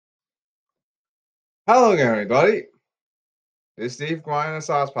Hello again, everybody. This is Steve Grind and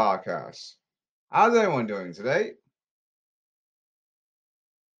Sauce Podcast. How's everyone doing today?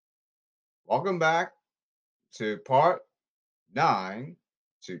 Welcome back to part 9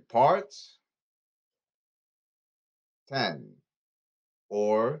 to part 10,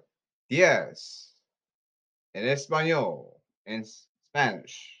 or 10 in Espanol, in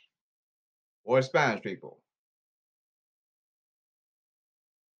Spanish, or Spanish people.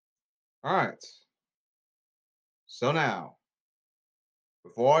 All right. So now,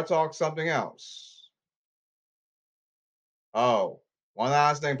 before I talk something else, one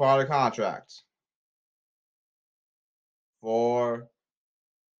last thing part of the contract for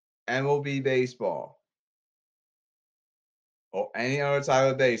MLB baseball or any other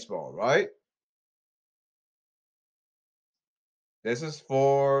type of baseball, right? This is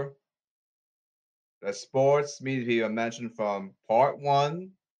for the sports media people mentioned from part 1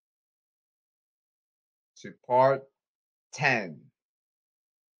 to part 10.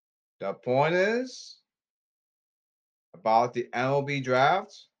 The point is about the MLB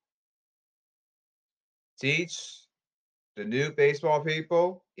draft. Teach the new baseball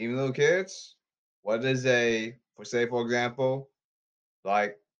people, even little kids, what is for example,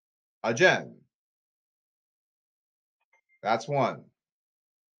 like a gem. That's one.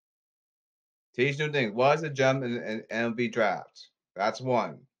 Teach new things. What is a gem in MLB draft? That's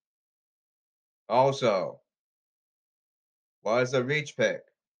one. Also, what is a reach pick?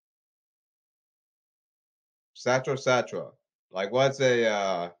 Etc. etc. Like what's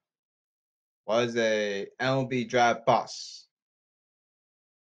a MLB draft bus?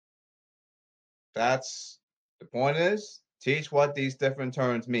 That's the point is teach what these different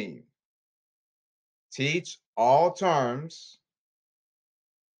terms mean. Teach all terms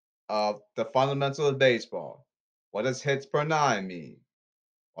of the fundamentals of baseball. What does hits per nine mean?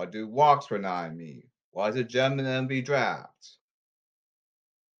 What do walks per nine mean? What is a gem in the MLB draft?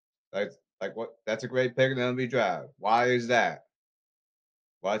 Like what? That's a great pick in the MLB draft. Why is that?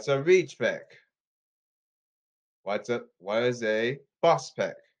 What's a reach pick? What is a bus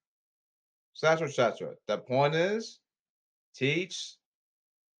pick? Etc. etc. The point is teach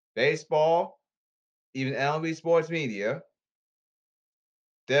baseball, even MLB sports media,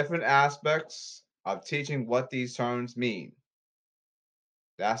 different aspects of teaching what these terms mean.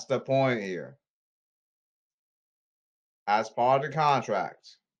 That's the point here. As part of the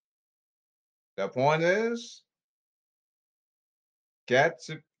contract, the point is get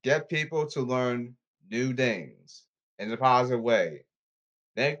people to learn new things in a positive way.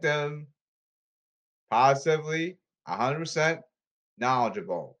 Make them positively 100%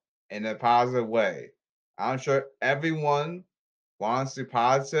 knowledgeable in a positive way. I'm sure everyone wants to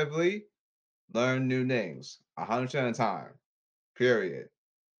positively learn new things 100% of the time. Period.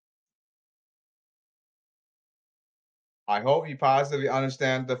 I hope you positively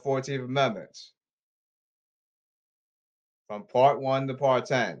understand the 14th Amendment from part 1 to part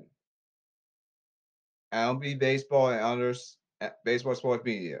 10. MLB baseball and others baseball sports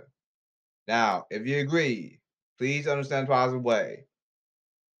media. Now, if you agree, please understand the positive way.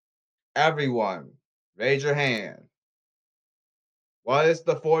 Everyone, raise your hand. What is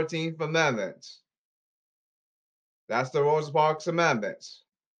the 14th Amendment? That's the Rosa Parks Amendment.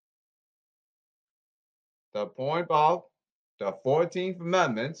 The point of the 14th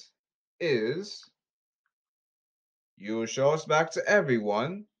Amendment is you will show respect to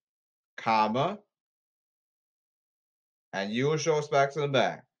everyone, comma, and you will show respect to the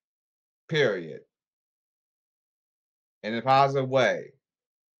back. Period. In a positive way.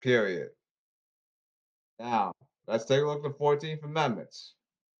 Period. Now, let's take a look at the 14th Amendment.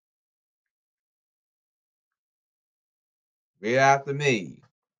 Read after me.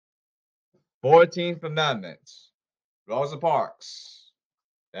 14th Amendment. Rosa Parks.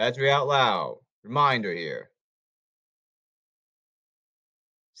 Let's read out loud. Reminder here.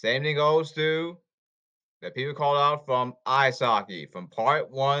 Same thing goes to the people called out from ice hockey from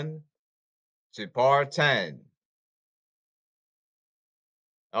part 1 to part 10.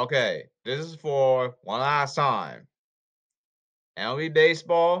 Okay, this is for one last time. MLB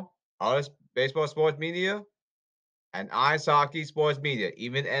baseball, other baseball sports media, and ice hockey sports media,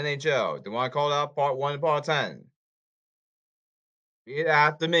 even NHL. The one I called out part 1 and part 10. Read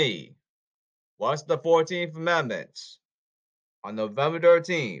after me. What's the 14th Amendment? On November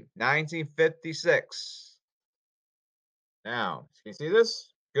 13th, 1956. Now, can you see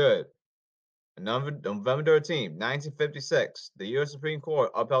this? Good. On November 13th, 1956, the U.S. Supreme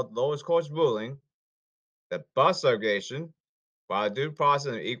Court upheld the lowest court's ruling that bus segregation, by due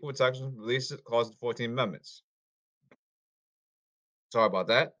process and equal protection, releases clause of the 14th Amendments. Sorry about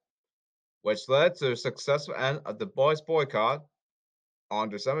that. which led to the successful end of the boys' boycott on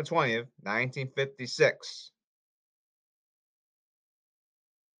December 20th, 1956.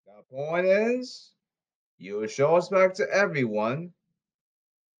 The point is, you will show respect to everyone,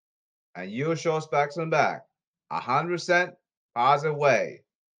 and you will show respect to them back. 100% positive way.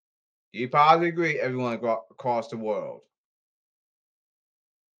 Do you positively agree, everyone across the world?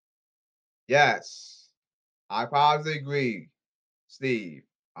 Yes, I positively agree, Steve.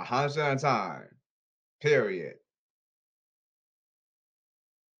 100% of the time. Period.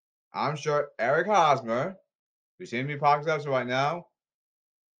 I'm sure Eric Hosmer, who seems to be positive right now,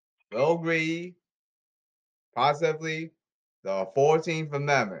 will agree positively the 14th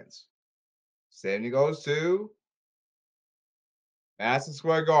Amendment. Same thing goes to Madison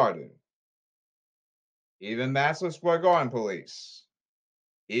Square Garden, even Madison Square Garden police,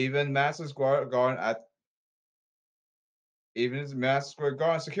 even Madison Square Garden even Madison Square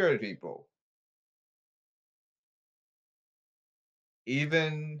Garden security people,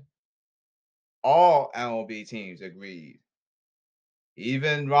 even all MLB teams agreed.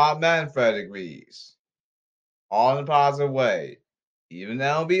 Even Rob Manfred agrees. All in a positive way. Even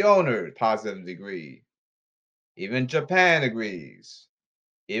MLB owners positively agree. Even Japan agrees.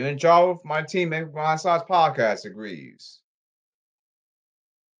 Even Charles, my teammate from my side's podcast, agrees.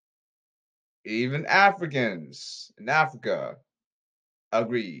 Even Africans in Africa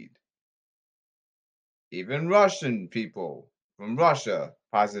agreed. Even Russian people from Russia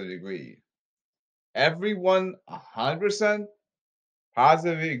positively agreed. Everyone 100%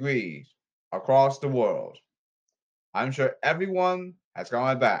 positively agreed across the world. I'm sure everyone has got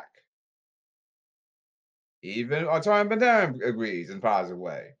my back. Even Antonio Banderas agrees in a positive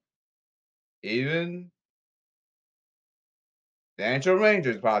way. Even the Angel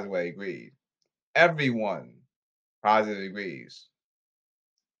Rangers positive way agreed. Everyone positively agrees.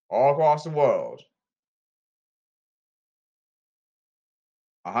 All across the world.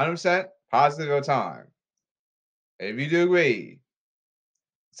 100% positive of time. If you do agree,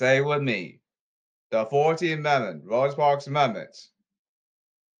 say it with me. The 14th Amendment, Rosa Parks Amendment.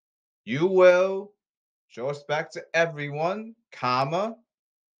 You will show respect to everyone, comma,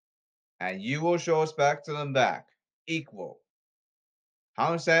 and you will show respect to them back. Equal.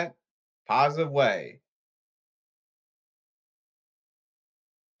 100% positive way.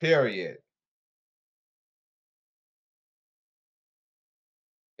 Period.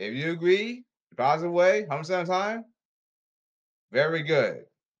 If you agree, the positive way, 100% of the time, very good.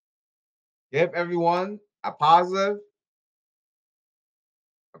 Give everyone a positive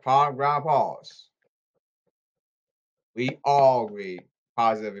ground pause. We all agree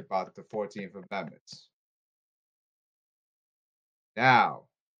positively about the 14th Amendment. Now,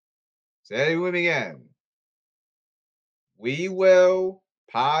 say it with me again. We will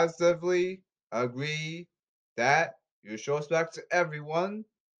positively agree that you show respect to everyone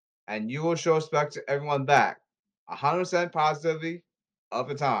and you will show respect to everyone back. 100% positively of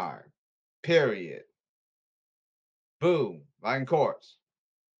the time. Period. Boom. Like in court.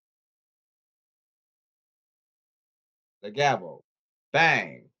 The gavel.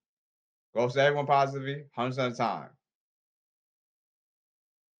 Bang. Goes to everyone positively 100% of the time.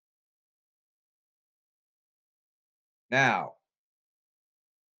 Now,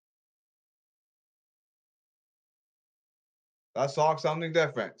 let's talk something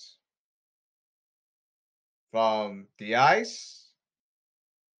different. From the ice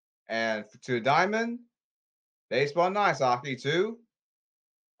and to diamond, baseball and ice hockey too.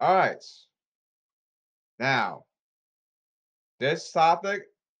 All right. Now, this topic,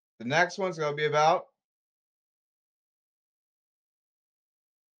 the next one's going to be about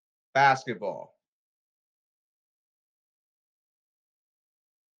basketball.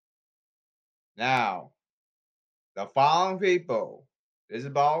 Now, the following people is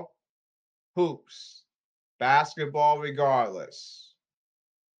about hoops, basketball regardless.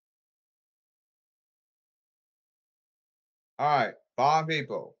 All right, following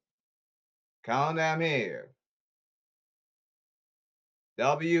people. Count them here.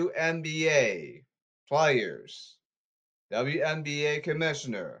 WNBA players, WNBA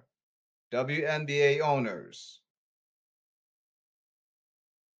commissioner, WNBA owners.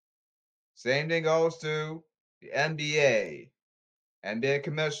 Same thing goes to the NBA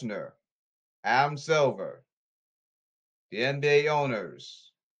commissioner, Adam Silver, the NBA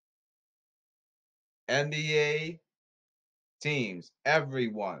owners, NBA teams,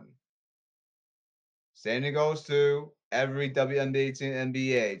 everyone. Same thing goes to every WNBA team,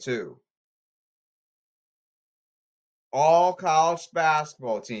 NBA too. All college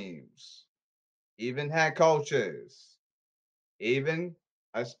basketball teams, even head coaches, even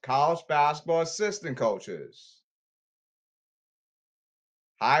as college basketball assistant coaches,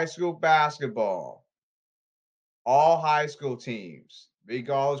 high school basketball, all high school teams,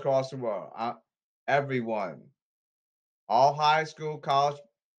 regardless across the world, everyone, all high school, college,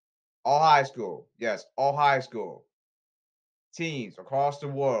 all high school, yes, all high school teams across the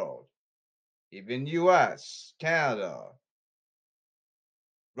world, even US, Canada,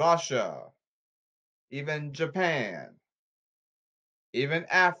 Russia, even Japan, even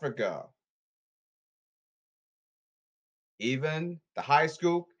Africa, even the high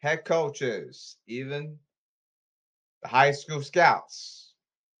school head coaches, even the high school scouts,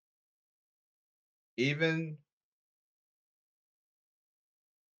 even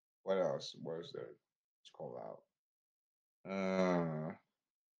what else? What is there? Let's call out.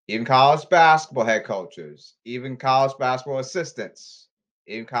 Even college basketball head coaches, even college basketball assistants,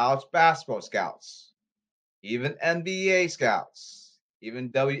 even college basketball scouts, even NBA scouts, even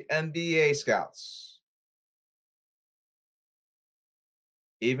WNBA scouts,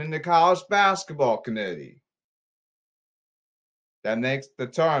 even the college basketball committee that makes the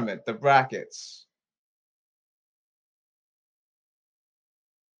tournament, the brackets.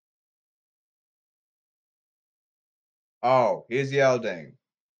 Oh, here's the other thing.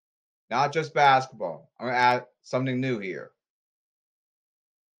 Not just basketball. I'm going to add something new here.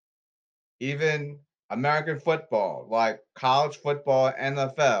 Even American football, like college football,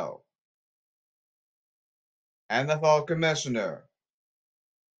 NFL, NFL commissioner,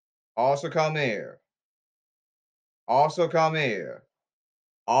 also come here. Also come here.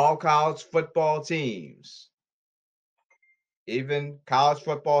 All college football teams, even college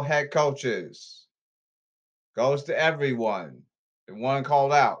football head coaches, goes to everyone. The one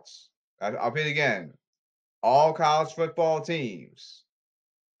called out. I'll repeat again. All college football teams,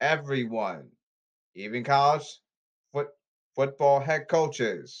 everyone, even college football head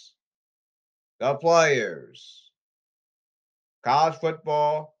coaches, the players, college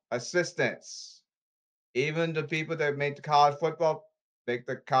football assistants, even the people that make the college football, make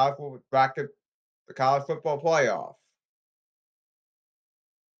the college bracket, the college football playoff.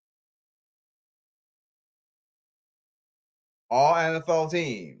 All NFL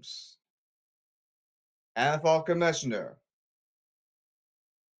teams, NFL commissioner,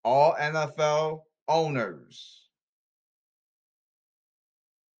 all NFL owners.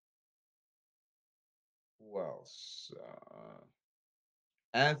 Who else?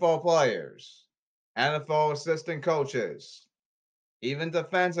 NFL players, NFL assistant coaches, even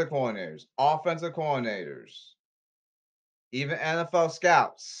defensive coordinators, offensive coordinators, even NFL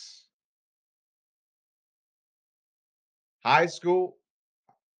scouts, high school,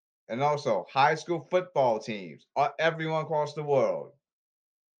 and also high school football teams, everyone across the world.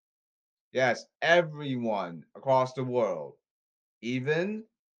 Yes, everyone across the world, even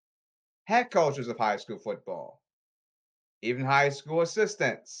head coaches of high school football, even high school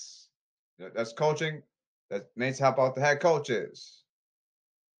assistants. That's coaching, that makes help out the head coaches.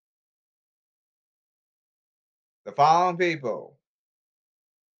 The following people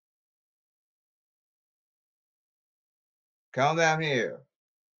come down here.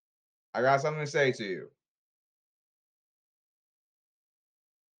 I got something to say to you.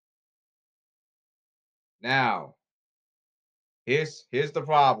 Now, here's the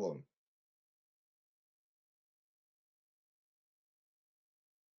problem.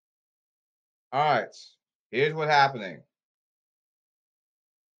 All right, here's what's happening.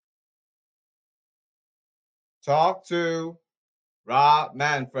 Talk to Rob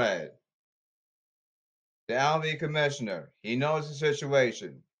Manfred, the LV commissioner. He knows the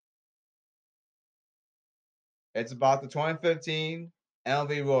situation. It's about the 2015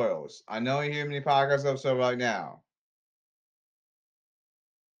 LV Royals. I know you hear me podcast episode right now.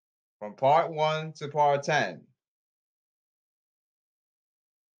 From part 1 to part 10.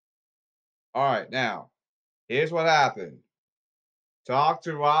 All right, now, here's what happened. Talk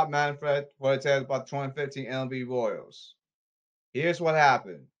to Rob Manfred what it says about the 2015 LV Royals. Here's what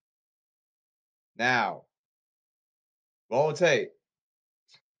happened. Now, roll tape.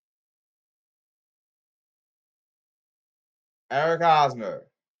 Eric Hosmer,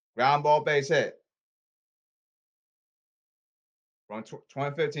 ground ball base hit. From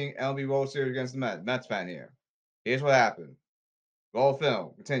 2015 LB World Series against the Mets. Mets fan here. Here's what happened. Roll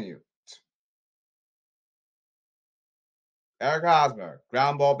film. Continue. Eric Hosmer,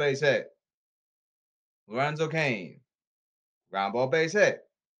 ground ball base hit. Lorenzo Cain, ground ball base hit.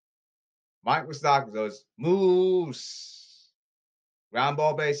 Mike Moustakas goes, Moose, ground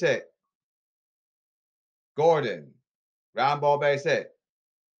ball base hit. Gordon, ground ball base hit.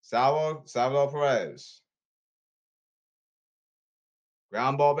 Salvador Perez,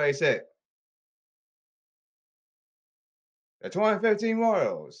 Ground ball base hit. The 2015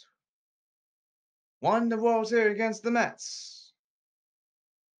 Royals won the World Series against the Mets.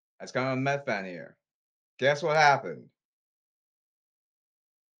 That's kind of a Met fan here. Guess what happened?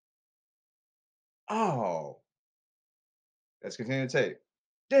 Oh, let's continue the tape.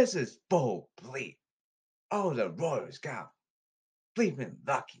 This is bull bleep. Oh, the Royals got bleeping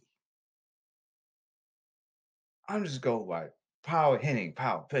lucky. I'm just going by power hitting,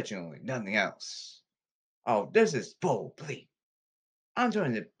 power pitching only, nothing else. Oh, this is bull bleep. I'm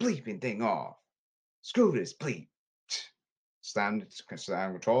turning the bleeping thing off. Screw this bleep. Slam the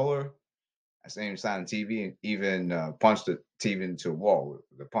controller. I slam the TV and even punched the TV into a wall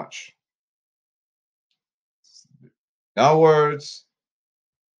with a punch. In other words,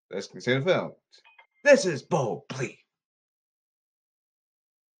 let's continue the film. This is bull bleep.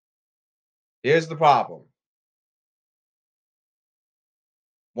 Here's the problem.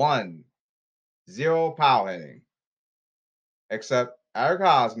 1-0 power hitting. Except Eric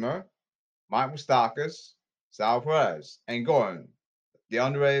Hosmer, Mike Moustakas, Sal Perez, and Gordon, the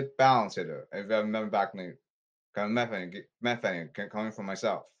underrated balance hitter. If I remember back in the methane coming from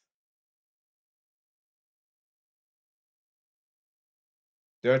myself.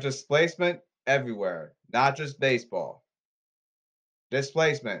 There's displacement everywhere, not just baseball.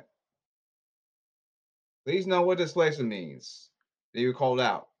 Displacement. Please know what displacement means. That you called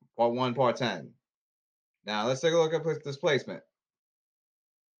out. Part 1, Part 10. Now let's take a look at displacement.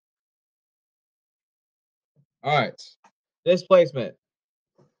 All right. Displacement.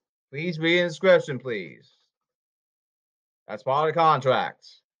 Please read the description, please. That's part of the contract.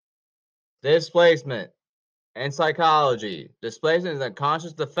 Displacement. In psychology, displacement is a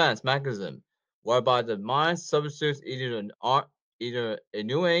conscious defense mechanism whereby the mind substitutes either a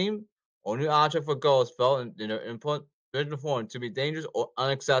new aim or new object for goals felt in their input visual form to be dangerous or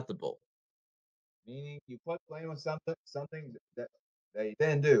unacceptable. Meaning you put blame on something that you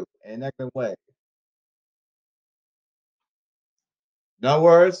didn't do in a negative way. In other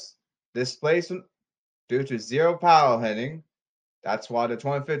words, displacement due to zero power hitting. That's why the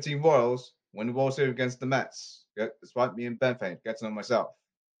 2015 Royals win the World Series against the Mets. That's why me and Ben Fan get to know myself.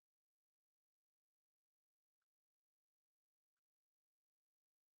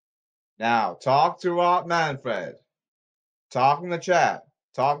 Now, talk to Rob Manfred. Talk in the chat.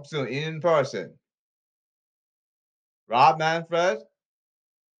 Talk to him in person. Rob Manfred,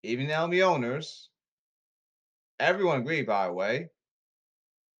 even the LME owners, everyone agreed, by the way.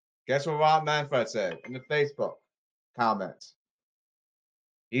 Guess what Rob Manfred said in the Facebook comments?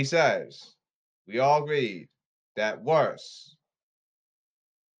 He says, we all agreed that worse,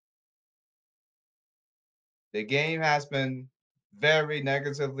 the game has been very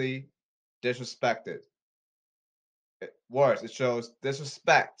negatively disrespected. Worse, it shows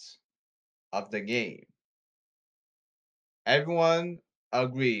disrespect of the game. Everyone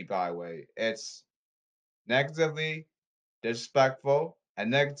agreed, by the way. It's negatively disrespectful and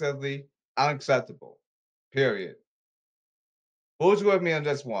negatively unacceptable. Period. Who's with me on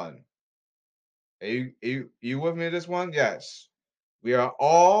this one? Are you with me on this one? Yes. We are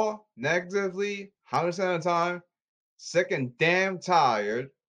all negatively, 100% of the time, sick and damn tired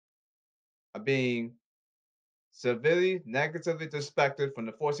of being severely negatively disrespected from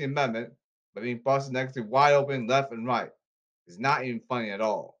the 14th Amendment by being busted negatively wide open left and right. It's not even funny at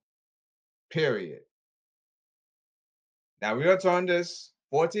all. Period. Now we're going to turn this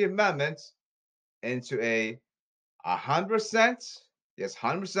 14th Amendment into a 100%, yes,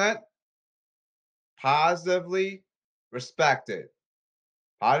 100% positively respected.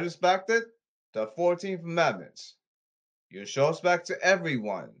 Positively respected, the 14th Amendment. You show respect to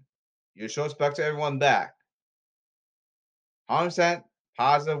everyone. You show respect to everyone back. 100%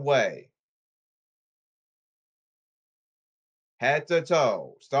 positive way. Head to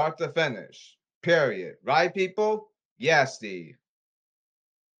toe, start to finish. Period. Right, people? Yes, Steve.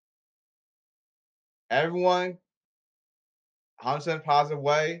 Everyone, 100% positive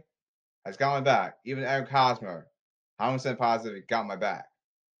way, has got my back. Even Eric Hosmer, 100% positive, got my back.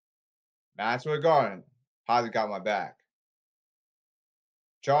 Maxwell Garden, positive, got my back.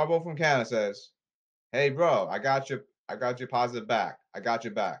 Charbo from Canada says, "Hey, bro, I got your positive back. I got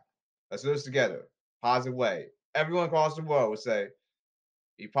your back. Let's do this together. Positive way." Everyone across the world would say,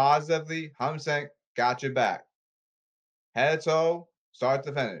 "He positively, 100% got your back. Head to toe, start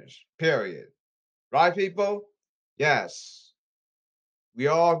to finish. Period." Right, people? Yes. We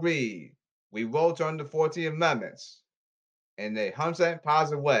all agree. We will turn the 14th Amendments in a 100%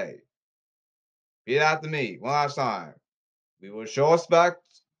 positive way. Repeat after me one last time. We will show respect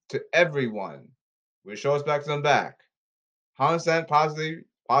to everyone. We will show respect to them back. 100%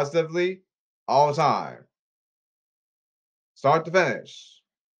 positively all the time. Start to finish.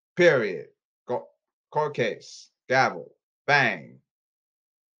 Period. Court case. Gavel. Bang.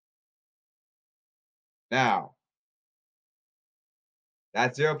 Now,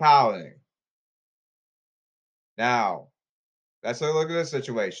 that's zero piloting. Now, let's look at this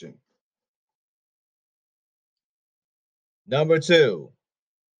situation. Number 2.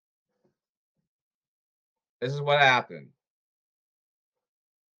 This is what happened.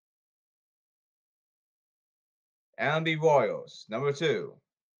 LMB Royals, number 2.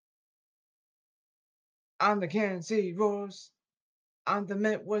 I'm the Kansas City Royals. I'm the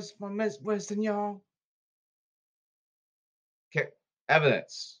Midwest from Western, y'all. Okay,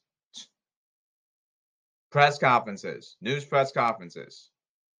 evidence. Press conferences, news press conferences.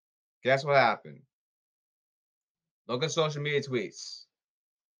 Guess what happened? Look at social media tweets.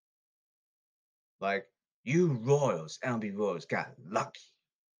 Like, you Royals, LMB Royals, got lucky.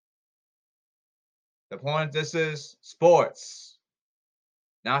 The point of this is sports,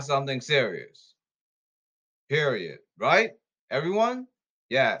 not something serious. Period. Right? Everyone?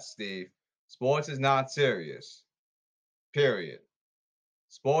 Yes, Steve. Sports is not serious. Period.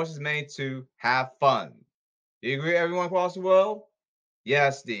 Sports is made to have fun. Do you agree, everyone across the world?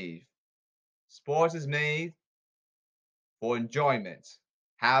 Yes, Steve. Sports is made for enjoyment.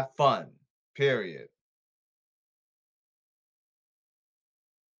 Have fun. Period.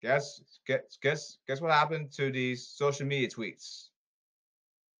 Guess what happened to these social media tweets?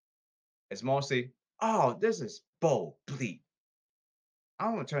 It's mostly, oh, this is bull bleep.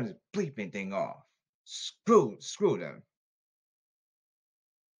 I'm gonna turn this bleeping thing off. Screw them.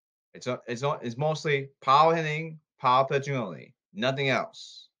 It's mostly power hitting, power pitching only, nothing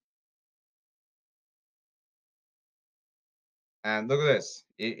else. And look at this,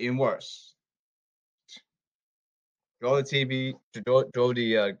 even worse. Draw the TV, draw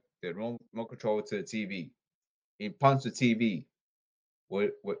the remote control to the TV. He punched the TV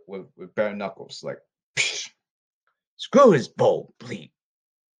with bare knuckles, like, psh, screw this bull bleep.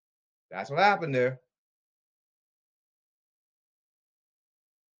 That's what happened there.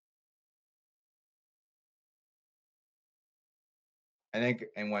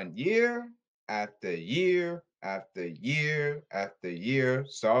 And when year after year after year after year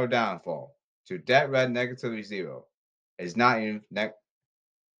saw a downfall to dead red negativity 0. It's not even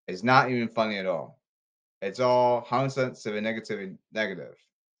funny at all. It's all 100% severe negative.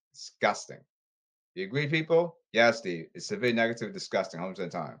 Disgusting. You agree, people? Yes, Steve. It's severe negative, disgusting, 100% of the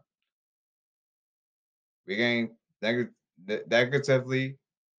time. We're getting negatively,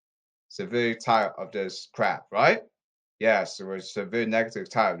 severely tired of this crap, right? Yes, so we're severe negative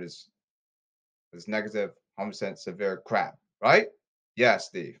tired of this negative 100% severe crap, right? Yes,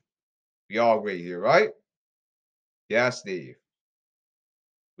 Steve. We all agree here, right? Yes, Steve.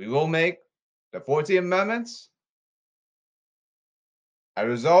 We will make the 14 amendments. As a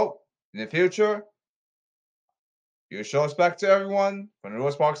result, in the future, you show respect to everyone from the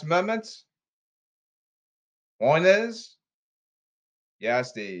Rosa Parks amendments. Point is, yes,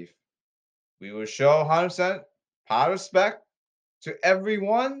 Steve. We will show 100% power respect to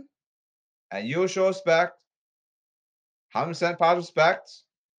everyone, and you will show respect, 100% power respect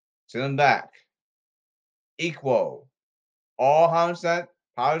to them back. Equal. All 100%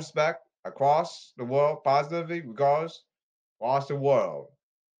 power respect across the world, positively, regardless, across the world.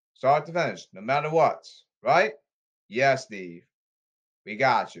 Start to finish, no matter what, right? Yes, Steve. We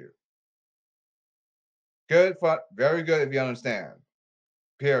got you. Good, very good if you understand.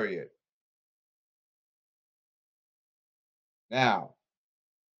 Period. Now,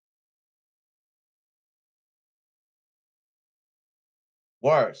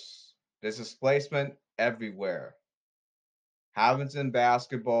 worse, there's displacement everywhere. Hamilton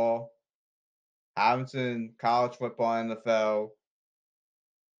basketball, Hamilton college football, NFL.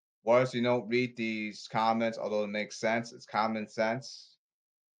 Worse, you don't read these comments, although it makes sense. It's common sense.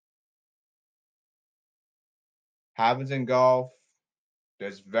 Hamilton golf,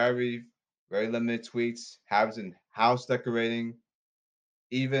 there's very, very limited tweets. Hamilton house decorating.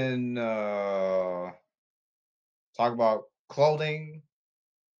 Even talk about clothing.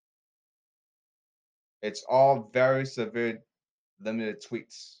 It's all very severe, limited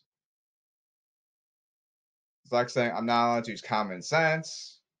tweets. It's like saying I'm not allowed to use common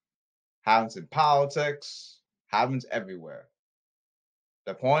sense. Happens in politics. Happens everywhere.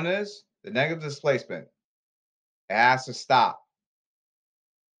 The point is, the negative displacement, it has to stop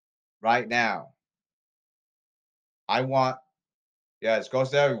right now. I want, yes, it goes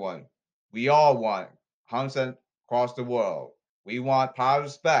to everyone. We all want 100% across the world. We want power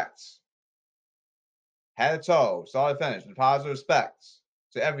respect. head to toe, start to finish, with positive respect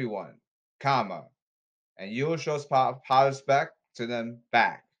to everyone, comma, and you will show positive respect to them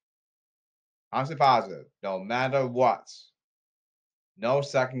back. Honestly positive, no matter what. No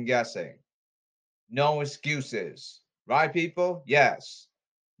second guessing. No excuses. Right, people? Yes.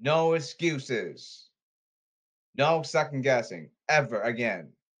 No excuses. No second guessing ever again.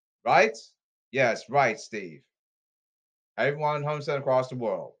 Right? Yes, right, Steve. Everyone 100% across the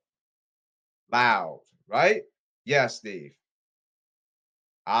world. Loud. Right? Yes, Steve.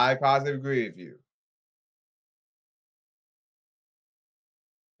 I positively agree with you.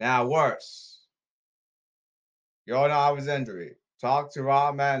 Now, worse. Your Nava's injury. Talk to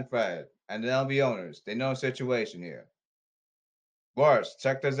Rob Manfred and the LB owners. They know the situation here. Worse,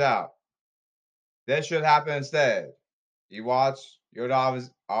 check this out. This should happen instead. You watch your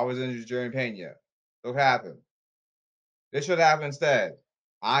always injured during Pena. Look what happened. This should happen instead.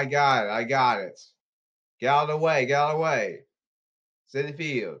 I got it. I got it. Get out of the way. Get out of the way. City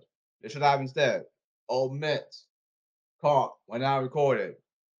Field. This should happen instead. Omit. Caught when not recorded.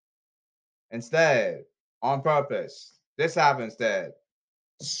 Instead. On purpose. This happened instead.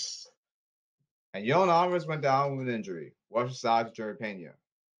 And Yon Alvarez went down with an injury. Worse aside to Jerry Pena.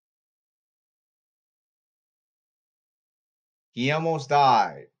 He almost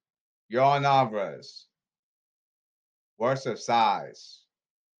died. Yon Alvarez. Worse of size.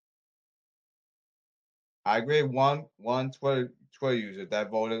 I agree. One Twitter user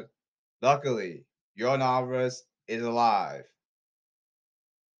that voted. Luckily, Yordan Alvarez is alive.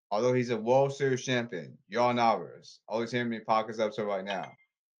 Although he's a World Series champion, Yordan Alvarez. Always hearing me in podcast episode right now.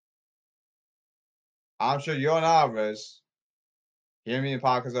 I'm sure Yordan Alvarez, hearing me in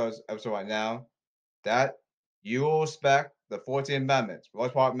podcast episode right now, that you will respect the 14th Amendment,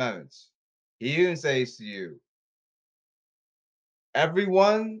 Royce Park Amendments. He even says to you,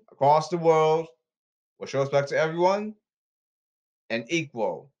 everyone across the world will show respect to everyone and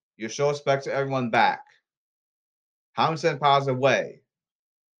equal. You show respect to everyone back. 100% positive way.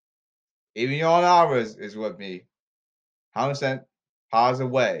 Even Yordan Alvarez is with me. 100%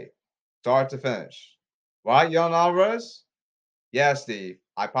 positive way. Start to finish. Right, Yordan Alvarez? Yeah, Steve.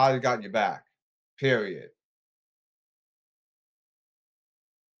 I probably got your back. Period.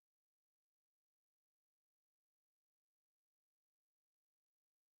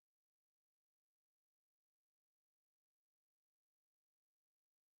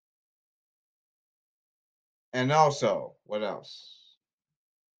 And also, what else?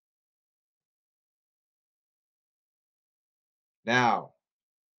 Now,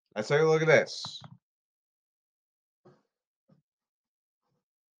 let's take a look at this.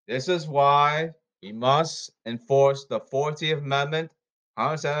 This is why we must enforce the 14th Amendment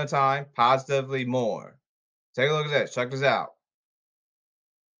 100% of the time, positively more. Take a look at this. Check this out.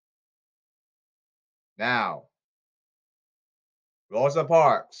 Now, Rosa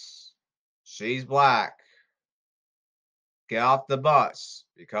Parks. She's black. Get off the bus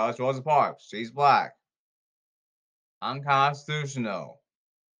because Rosa Parks. She's black. Unconstitutional.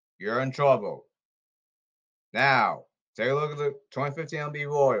 You're in trouble. Now, take a look at the 2015 MLB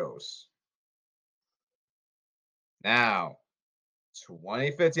Royals. Now,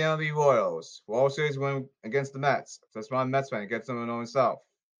 2015 MLB Royals. World Series win against the Mets. That's why Mets fan gets them to know himself.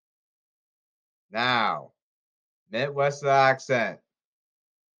 Now, Midwest accent.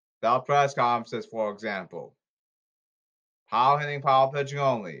 Bell press conferences, for example. Power hitting, power pitching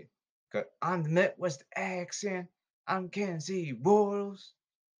only. Cause I'm the Midwest accent. I'm Kansas City Royals.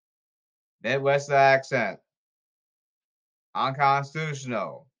 Midwest accent.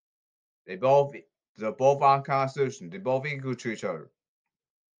 Unconstitutional. They're both unconstitutional. They both equal to each other.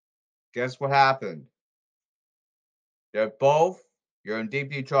 Guess what happened? You're in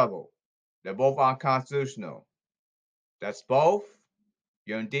deep, deep trouble. They're both unconstitutional. That's both,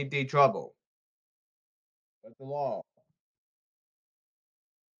 you're in deep, deep trouble. That's the law.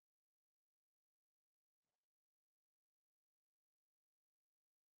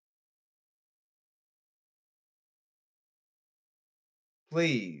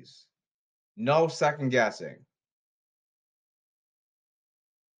 Please, no second guessing.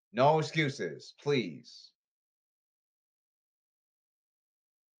 No excuses, please.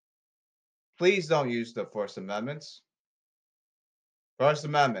 Please don't use the First Amendment. First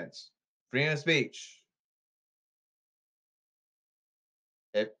Amendment, freedom of speech.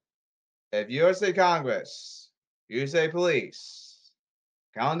 If USA Congress, USA Police,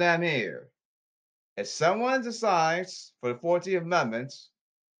 count them here. If someone decides for the 14th Amendment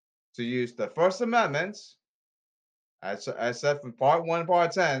to use the First Amendment, as said from Part 1,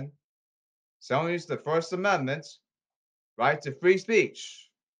 Part 10, someone used the First Amendment, right to free speech.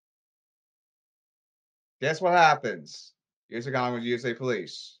 Guess what happens? USA Congress, USA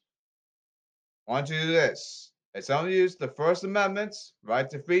Police. I want you to do this. If someone used the First Amendment, right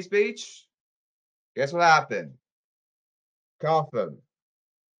to free speech, guess what happened? Cuff them.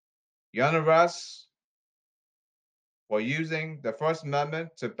 You're under arrest for using the First Amendment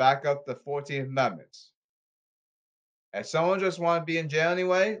to back up the 14th Amendment. If someone just want to be in jail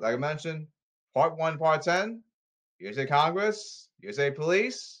anyway, like I mentioned, Part 1, Part 10, USA Congress, USA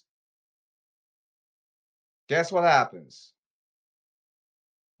Police, guess what happens?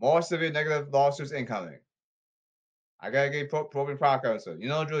 More severe negative lawsuits incoming. I gotta get proven proper. So you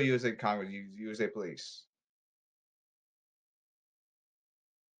know the drill, USA Congress, USA Police.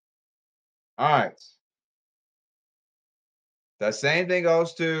 All right. The same thing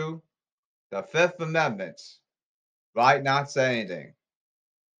goes to the Fifth Amendment. Right, not say anything.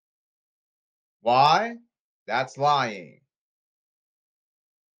 Why? That's lying.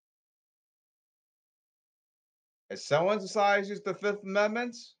 If someone decides to use the Fifth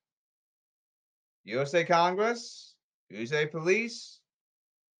Amendment, USA Congress, USA Police,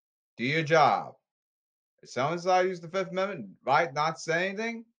 do your job. If someone decides to use the Fifth Amendment, right, not say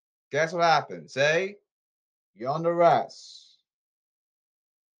anything, guess what happens? Say, you're under arrest.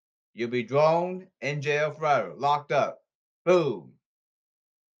 You'll be thrown in jail forever, locked up. Boom.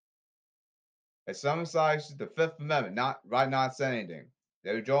 If someone decides to use the Fifth Amendment, not say anything,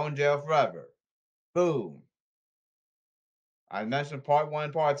 they'll be thrown in jail forever. Boom. I mentioned Part 1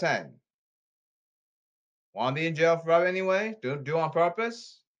 and Part 10. Want to be in jail forever anyway? Do on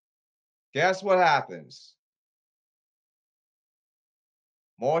purpose? Guess what happens?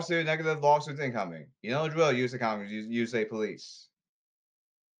 More serious negative lawsuits incoming. You know the drill, USA Congress, USA Police.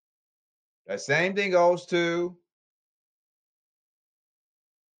 The same thing goes to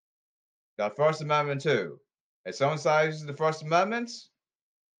the First Amendment too. If someone decides the First Amendment,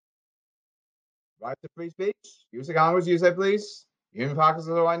 right to free speech, USA Congress, USA Police, you're in pockets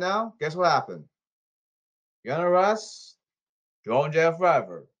of it right now, guess what happened? You're under arrest, you're in jail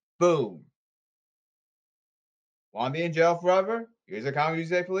forever. Boom. Want to be in jail forever? USA Congress,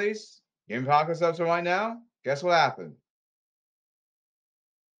 USA Police, you're in pockets of it right now, guess what happened?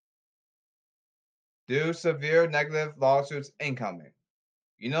 Do severe negative lawsuits incoming.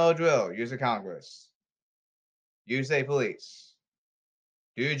 You know the drill, USA Congress, USA Police.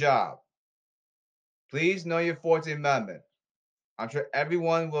 Do your job. Please know your 14th Amendment. I'm sure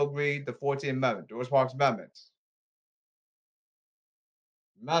everyone will agree the 14th Amendment, the Rosa Parks Amendment.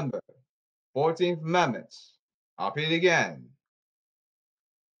 Remember, 14th Amendment. I'll repeat it again.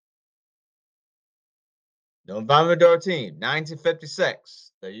 November 13,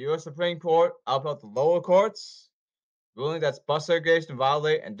 1956, the U.S. Supreme Court upheld the lower courts, ruling that bus segregation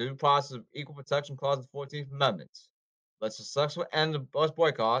violate and due process of equal protection clause of the 14th Amendment. Let's successful end the bus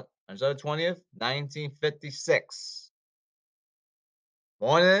boycott on July 20th, 1956.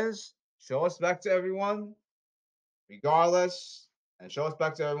 One is show respect to everyone, regardless, and show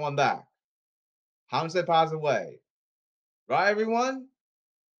respect to everyone back. 100% positive way. Right, everyone?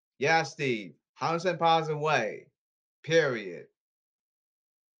 Yeah, Steve. 100% positive way. Period.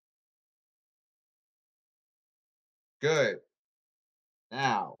 Good.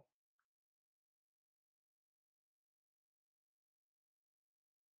 Now,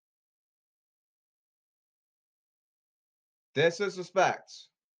 disrespect.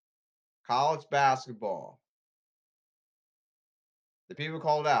 College basketball. The people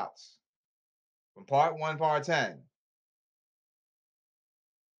called out from Part 1 to Part 10.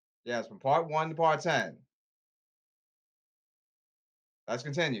 Yes, from Part 1 to Part 10. Let's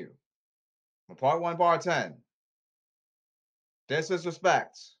continue. From Part 1 to Part 10.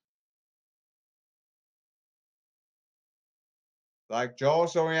 Disrespect. Like Joe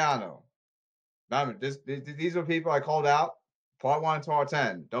Soriano. Remember, these are people I called out. Part 1 to Part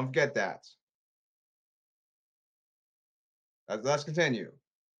 10. Don't forget that. Let's continue.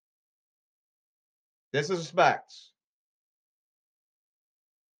 Disrespect.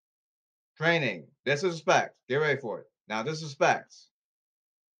 Training. Disrespect. Get ready for it. Now, disrespect.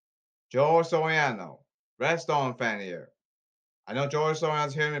 George Soriano. Redstone fan here. I know George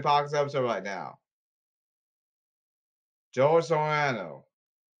Soriano's hearing the podcast episode right now. George Soriano.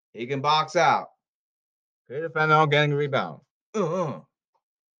 He can box out. Great defender on getting a rebound. And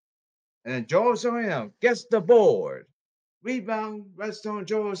then George Soriano gets the board. Rebound, Redstone,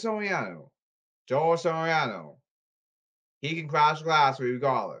 George Soriano. George Soriano. He can crash glass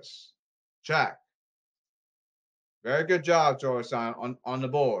regardless. Check. Very good job, George Soriano, on the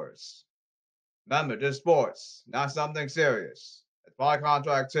boards. Remember, this is sports, not something serious. It's part of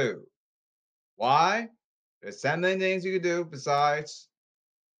contract too. Why? There's 10 million things you can do besides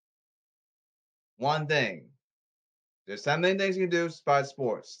one thing. There's so many things you can do about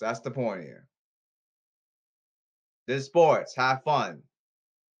sports. That's the point here. This sports. Have fun.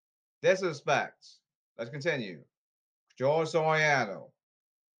 Disrespect. Let's continue. George Soriano.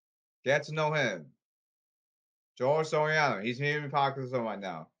 Get to know him. George Soriano. He's here in Pakistan right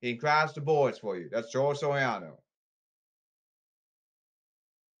now. He crashed the boards for you. That's George Soriano.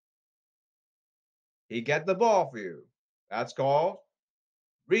 He get the ball for you. That's called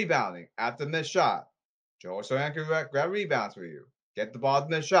rebounding after missed shot. George Soriano can grab rebounds for you. Get the ball at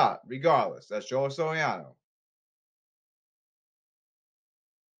the missed shot, regardless. That's George Soriano.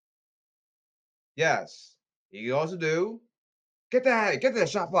 Yes. He can also do get that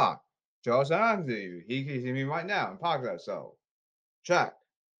shot block. George Soriano to you. He can see me right now in Pakistan. So check.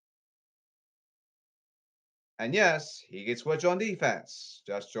 And yes, he can switch on defense.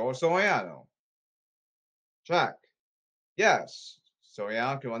 Just George Soriano. Check. Yes,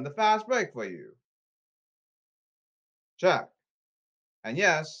 Soriano can run the fast break for you. Check. And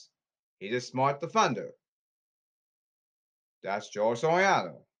yes, he's a smart defender. That's George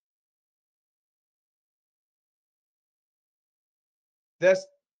Soriano. That's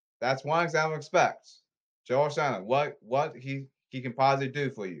one example expects. George Soriano, what he can possibly do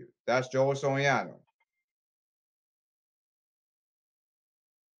for you. That's George Soriano.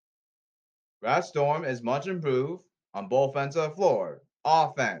 Red Storm is much improved on both ends of the floor.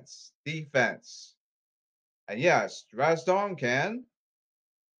 Offense, defense. And yes, Red Storm can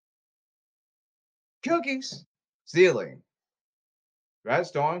cookies. Stealing. Red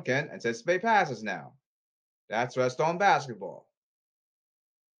Storm can anticipate passes now. That's Red Storm basketball.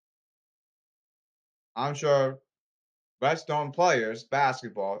 I'm sure Red Storm players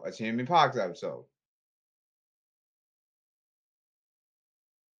basketball a Team in Parks episode.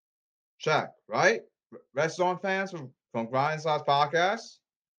 Check, right? Red Storm fans from Grind Slots Podcast?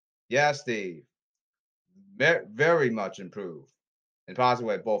 Yes, Steve. Very much improved in positive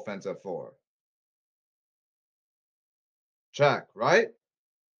way, both ends of floor. Check, right?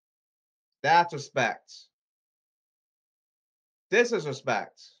 That's respect. This is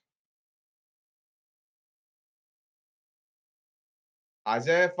respect.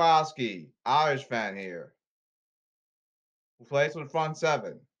 Isaiah Foskey, Irish fan here, who plays with front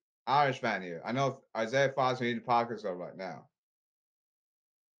seven. Irish fan here. I know Isaiah Foskey in the pockets of right now.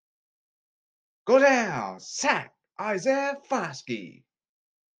 Go down, sack, Isaiah Foskey.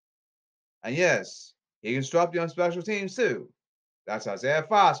 And yes, he can disrupt you on special teams too. That's Isaiah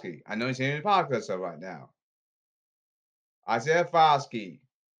Foskey. I know he's in the pockets of right now. Isaiah Foskey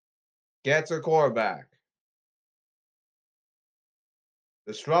gets a quarterback.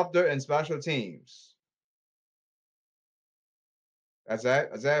 Disruptor in special teams. That's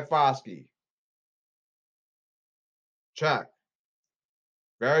Isaiah Foskey. Check.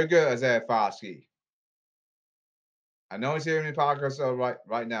 Very good, Isaiah Foskey. I know he's here in the podcast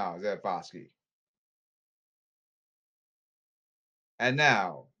right now, Isaiah Foskey. And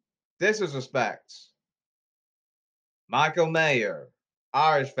now, this is respect. Michael Mayer,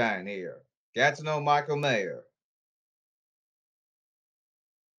 Irish fan here. Get to know Michael Mayer.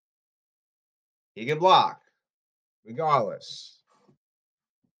 He can block, regardless.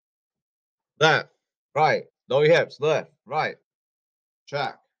 Left, right, lower your hips, left, right.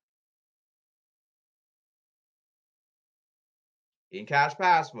 Check. He can catch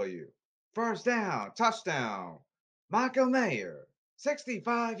pass for you. First down, touchdown. Michael Mayer,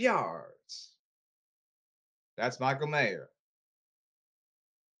 65 yards. That's Michael Mayer.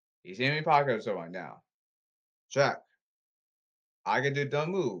 He's in the pocket right now. Check. I can do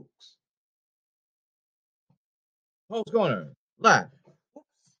dumb moves. Post corner, left.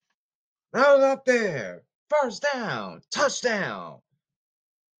 Right up there. First down, touchdown.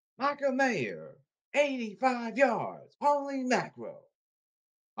 Michael Mayer, 85 yards. Holy mackerel.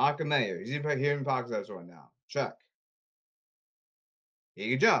 Michael Mayer, he's here in pocket right now. Check. He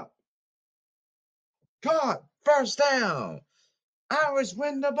can jump. Caught. First down. Irish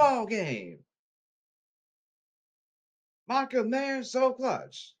win the ball game. Michael Mayer so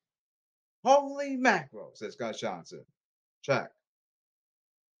clutch. Holy mackerel, says Gus Johnson. Check.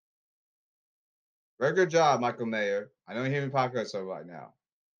 Very good job, Michael Mayer. I know you're hearing podcast right now.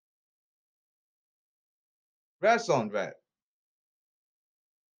 Rest on vet.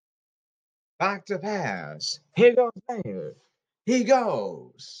 Back to pass. Here goes Mayer. He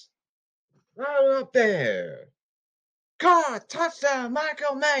goes. Right up there. Caught. Touchdown,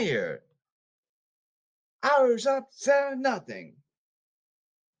 Michael Mayer. Irish up 7-0.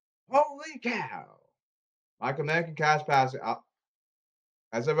 Holy cow. Michael Mayer can catch pass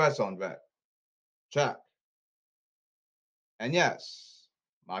as a red zone vet. Check. And yes,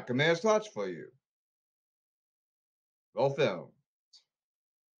 Michael Mayer's clutch for you. Roll film.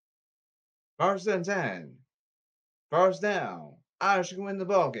 1st and 10. First down. Irish can win the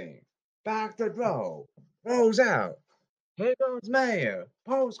ball game. Back to throw. Rolls out. Here goes Mayer.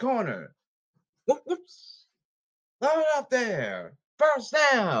 Post corner. Whoops. Load it up there. First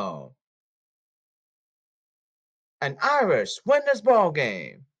down. And Irish win this ball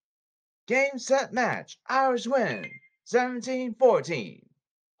game. Game, set, match. Irish win. 17-14.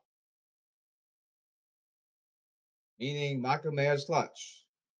 Meaning Michael Mayer's clutch.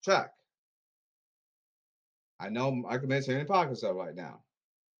 Check. I know Michael Mayer's here in Pakistan right now.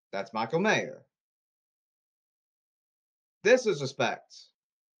 That's Michael Mayer. This is respect.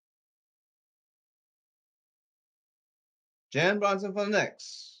 Jan Brunson for the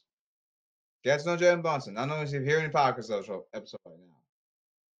Knicks. Get to know Jan Brunson. I know he's here in Pakistan episode right now.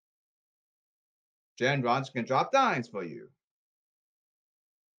 Jan Brunson can drop dimes for you.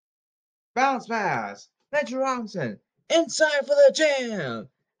 Bounce pass. Mitchell Robinson. Inside for the jam.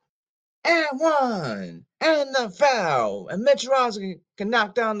 And one. And the foul. And Mitchell Robinson can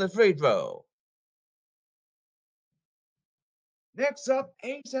knock down the free throw. Next up,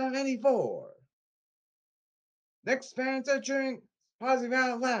 8-7-84. Knicks fans are cheering positive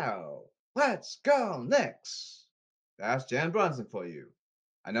out loud. Let's go, Knicks. That's Jan Brunson for you.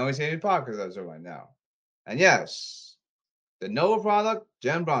 I know he's hating podcasts right now. And yes, the Nova product,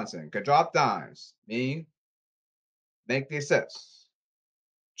 Jan Brunson, can drop dimes, meaning make the assists.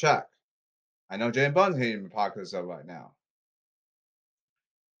 Check. I know Jan Brunson hating podcasts right now.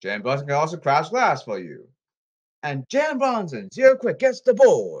 Jan Brunson can also crash glass for you. And Jan Brunson, 0 quick, gets the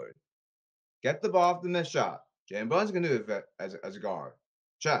board. Get the ball off the missed shot. Jan Brunson can do it as a guard.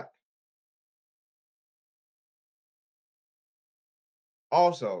 Check.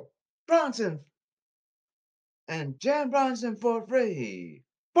 Also, Brunson and Jan Brunson for free.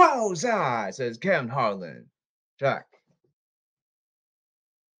 Bullseye, says Kevin Harlan. Check.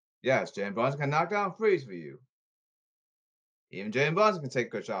 Yes, Jan Brunson can knock down threes for you. Even Jan Brunson can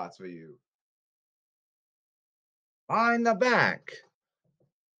take good shots for you. Behind the back.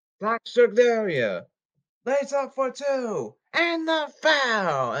 Black circle area. Lays up for 2. And the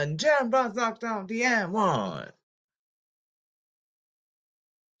foul. And Jan Brunson knocks down the M1.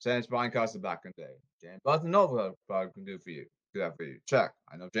 Since Brian Costa back in the day. Jan Brunson knows what product can do for you. Do that for you. Check.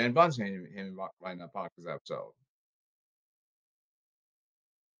 I know Jan Brunson him right now podcast episode.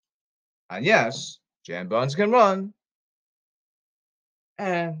 And yes, Jan Brunson can run.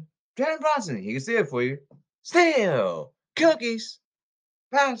 And Jan Brunson, he can steal for you. Steal! Cookies!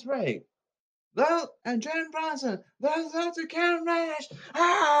 Pass break. And Jan Brunson, there's lots of Cam Reddish.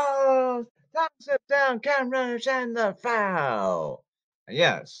 Oh! Sit down, Cam Reddish, and the foul. And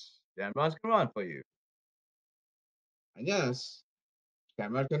yes, Jan Brunson can run for you. And yes,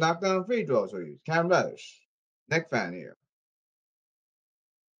 Cam Reddish can knock down free throws for you. Cam Reddish. Knicks fan here.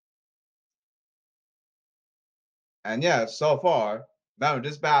 And yes, so far, remember,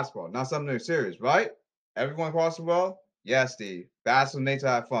 this basketball, not something serious, right? Everyone across the world? Yes, Steve. Basketball made to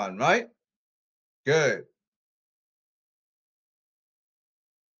have fun, right? Good.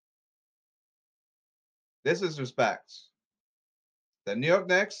 This is respect. The New York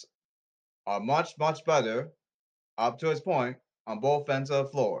Knicks are much, much better, up to this point, on both ends of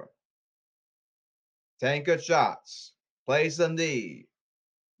the floor. Take good shots. Play some D.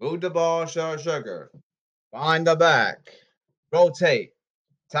 Move the ball, sugar. Behind the back. Rotate.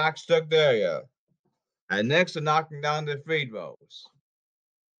 Attack struck area. And Knicks are knocking down the free throws.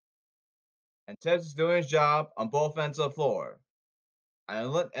 And Ted is doing his job on both ends of the floor.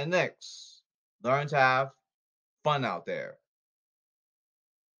 And Knicks learn to have fun out there.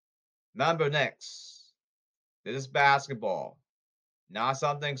 Remember, Knicks, this is basketball, not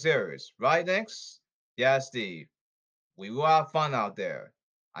something serious. Right, Knicks? Yes, Steve. We will have fun out there.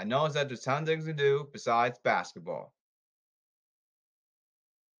 I know that there's tons of things to do besides basketball.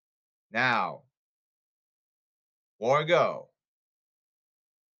 Now, before we go,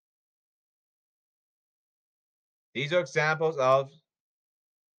 these are examples of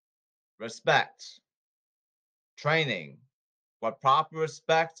respect, training, what proper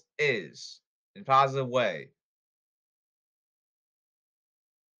respect is in a positive way.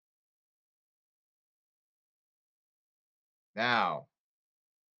 Now,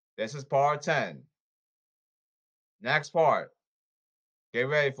 this is part 10. Next part, get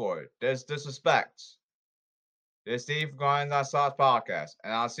ready for it. This disrespect. This is Steve from That Sauce Podcast,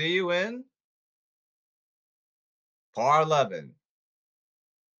 and I'll see you in part 11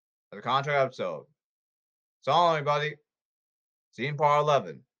 of the contract episode. So long, everybody. See you in part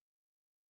 11.